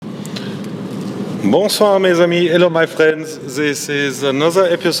Bonsoir mes amis, hello my friends. This is another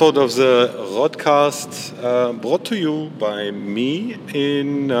episode of the RODC4ST brought to you by me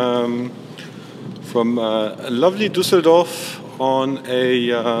from lovely Düsseldorf on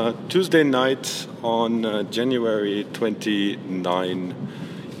a Tuesday night on January 29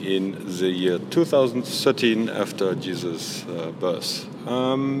 in the year 2013 after Jesus' birth.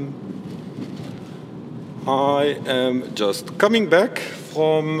 I am just coming back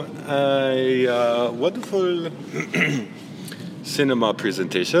from a wonderful cinema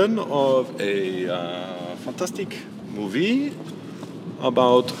presentation of a fantastic movie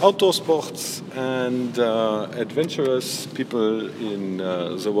about outdoor sports and adventurous people in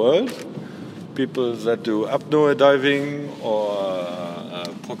the world. People that do apnea diving or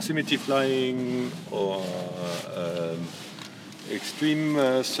proximity flying or extreme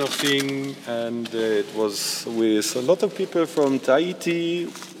surfing, and it was with a lot of people from Tahiti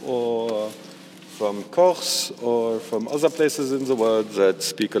or from Corse or from other places in the world that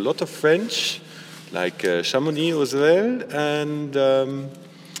speak a lot of French, like Chamonix as well, and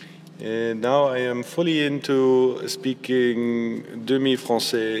now I am fully into speaking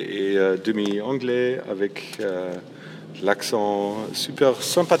demi-français et demi-anglais avec l'accent super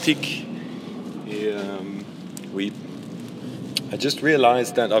sympathique. Et, oui. I just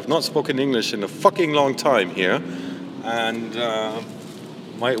realized that I've not spoken English in a fucking long time here, and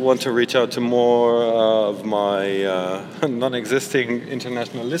might want to reach out to more of my non-existing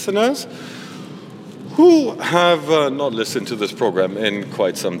international listeners who have not listened to this program in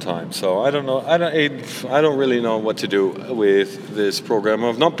quite some time. So I don't know. I don't really know what to do with this program.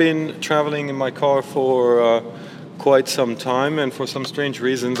 I've not been traveling in my car for quite some time, and for some strange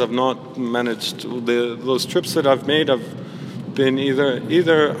reasons, I've not managed those trips that I've made. I've been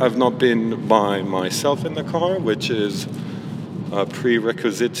either I've not been by myself in the car, which is a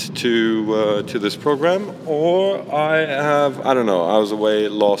prerequisite to this program, or I don't know, I was away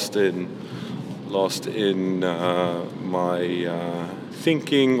lost in my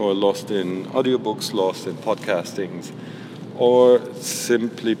thinking, or lost in audiobooks, lost in podcastings, or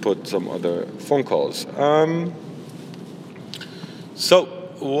simply put, some other phone calls. So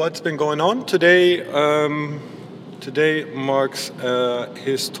what's been going on today? Today marks a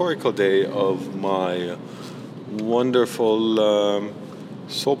historical day of my wonderful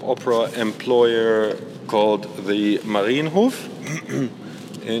soap opera employer called the Marienhof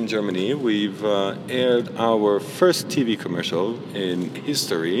in Germany. We've aired our first TV commercial in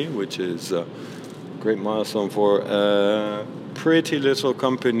history, which is a great milestone for a pretty little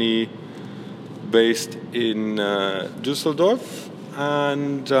company based in Düsseldorf.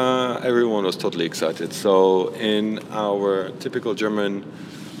 And everyone was totally excited. So in our typical German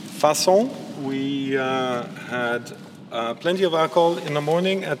façon, we had plenty of alcohol in the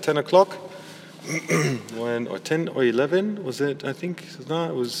morning at 10 o'clock, or 10 or 11, was it? I think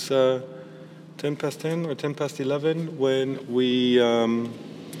it was 10 past 10 or 10 past 11 when we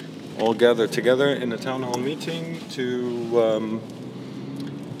all gathered together in a town hall meeting to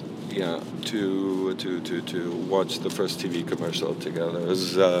watch the first TV commercial together. It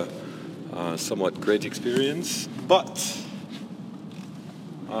was a somewhat great experience, but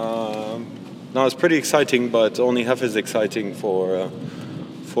now it's pretty exciting, but only half as exciting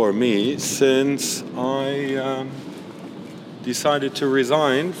for me, since I decided to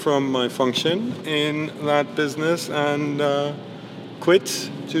resign from my function in that business and quit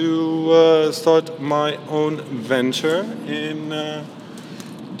to start my own venture in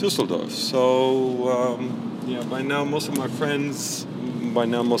Düsseldorf. So by now most of my friends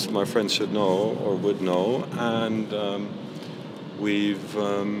should know or would know, and we've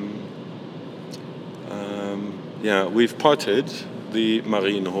parted, the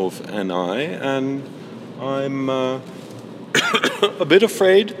Marienhof and and I'm a bit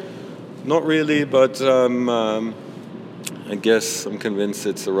afraid. Not really, but I guess I'm convinced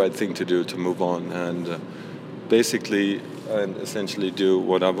it's the right thing to do, to move on and basically and essentially do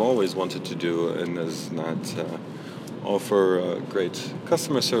what I've always wanted to do, and is not offer great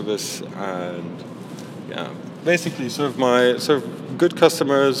customer service and basically serve good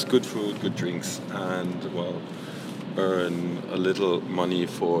customers, good food, good drinks, and earn a little money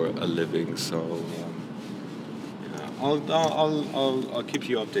for a living. So I'll keep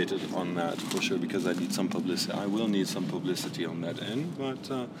you updated on that for sure, because I need some publicity. I will need some publicity on that end, but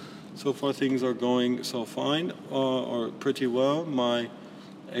so far things are going so fine, or pretty well. My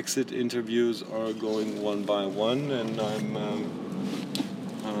exit interviews are going one by one, and I'm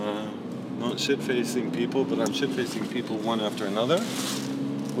not shit-facing people, but I'm shit-facing people one after another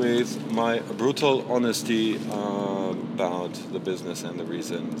with my brutal honesty about the business and the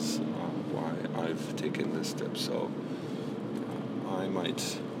reasons why I've taken this step. So I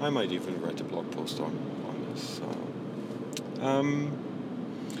might even write a blog post on this.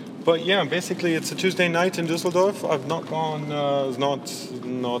 But yeah, basically it's a Tuesday night in Düsseldorf. I've not gone. It's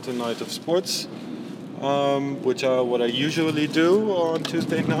not a night of sports, which are what I usually do on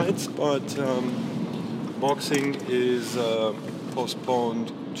Tuesday nights. But boxing is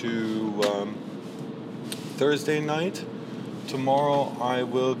postponed to Thursday night. Tomorrow I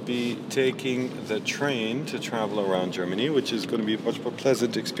will be taking the train to travel around Germany, which is going to be a much more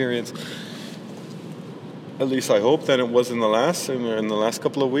pleasant experience, at least I hope, than it was in the last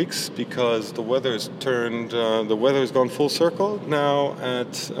couple of weeks, because the weather has gone full circle. Now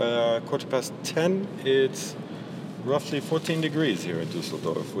at 10:15, it's roughly 14 degrees here in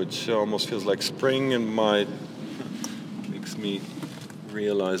Düsseldorf, which almost feels like spring, and makes me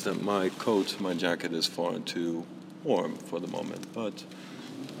realize that my jacket is far too warm for the moment, but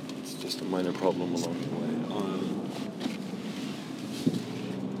it's just a minor problem along the way.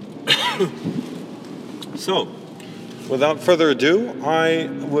 So, without further ado, I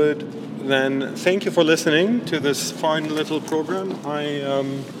would then thank you for listening to this fine little program.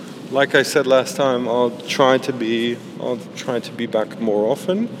 Like I said last time, I'll try to be back more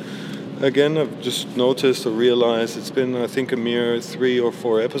often. Again, I've just noticed or realized it's been, I think, a mere 3 or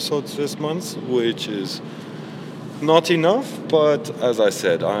 4 episodes this month, which is not enough. But as I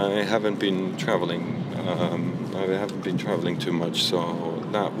said, I haven't been traveling. I haven't been traveling too much, so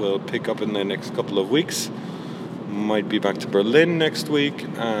that will pick up in the next couple of weeks. Might be back to Berlin next week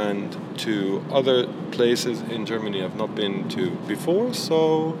and to other places in Germany I've not been to before,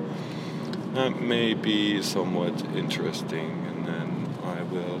 so that may be somewhat interesting. And then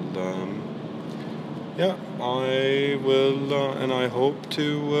and I hope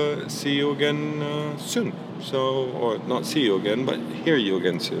to see you again soon. So, or not see you again, but hear you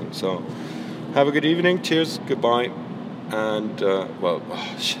again soon. So, have a good evening. Cheers. Goodbye. And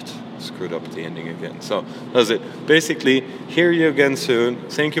screwed up the ending again. So that's it. Basically, hear you again soon.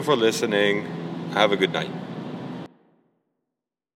 Thank you for listening. Have a good night.